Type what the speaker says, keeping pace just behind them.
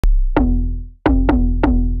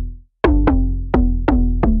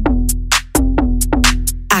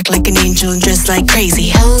like an angel dressed like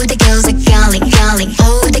crazy. Oh, the girls are calling, calling.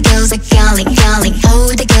 Oh, the girls are calling, calling.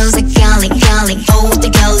 Oh, the girls are calling, calling. Oh, the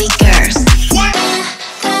girly girls.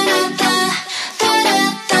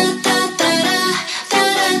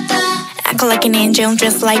 Act like an angel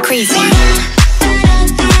dressed like crazy.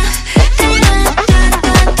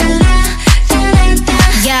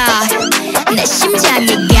 Yeah, 내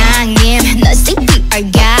심장이 강림. 너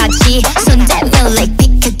CPR 같이 손대면 like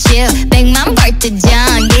Pikachu. 100만 벌트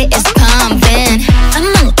전기 is pumping. I'm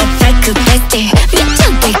a freak bestie.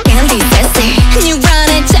 미쳤게 candy sassy.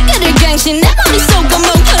 뉴런의 자가를 강신 내 머릿속은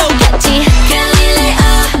몽타로 같이. 갈릴레오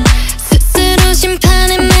스스로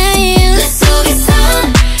심판의 매일. 내 속에서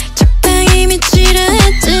적당히 미치려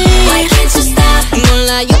했지. Why can't you stop?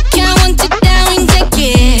 몰라 you can't want to down take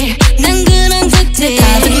it. 난 그런 듯해.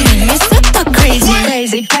 다들 make me super crazy.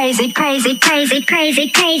 Crazy, crazy, crazy, crazy,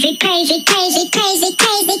 crazy, crazy, crazy, crazy, crazy,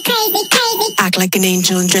 crazy, crazy, crazy. Act like an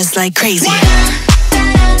angel dressed like crazy.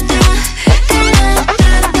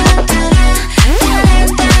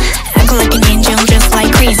 Act like an angel dressed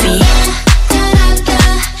like crazy.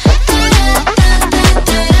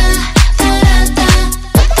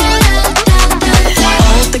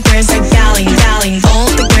 All the girls are galling, galling. All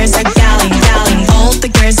the girls are galling, galling. All the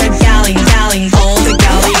girls are galling, galling. All the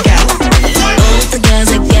galley gal. All the girls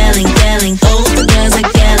are galling, galling. All the girls are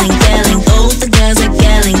galling, galling. All the girls are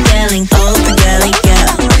galling, galling. All the galley gal.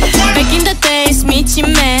 Back in the days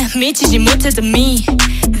미침에 미치지 못했던 me.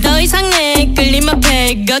 더 이상의 끌림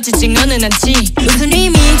앞에 거치지 않는 않지. 무슨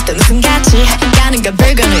의미 또 무슨 가치 가는 건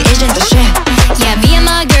불가능 이젠 또 shit. Yeah, me and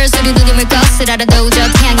my girls 우리 누님을 거스라도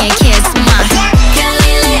저 태양의 kiss my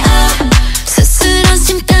갈릴레오 스스로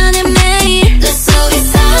심판의 매일. 내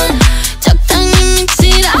속에서 적당히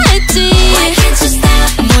미치라 했지. Why can't you stop?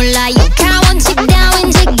 몰라 욕하 원칙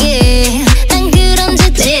따윈 제게 난 그런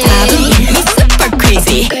짓에 다들 make me super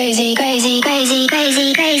crazy. Crazy, crazy, crazy,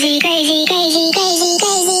 crazy, crazy, crazy, crazy, crazy, crazy, crazy,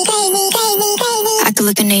 crazy, crazy. I could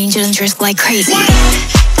look an angel and dress like crazy.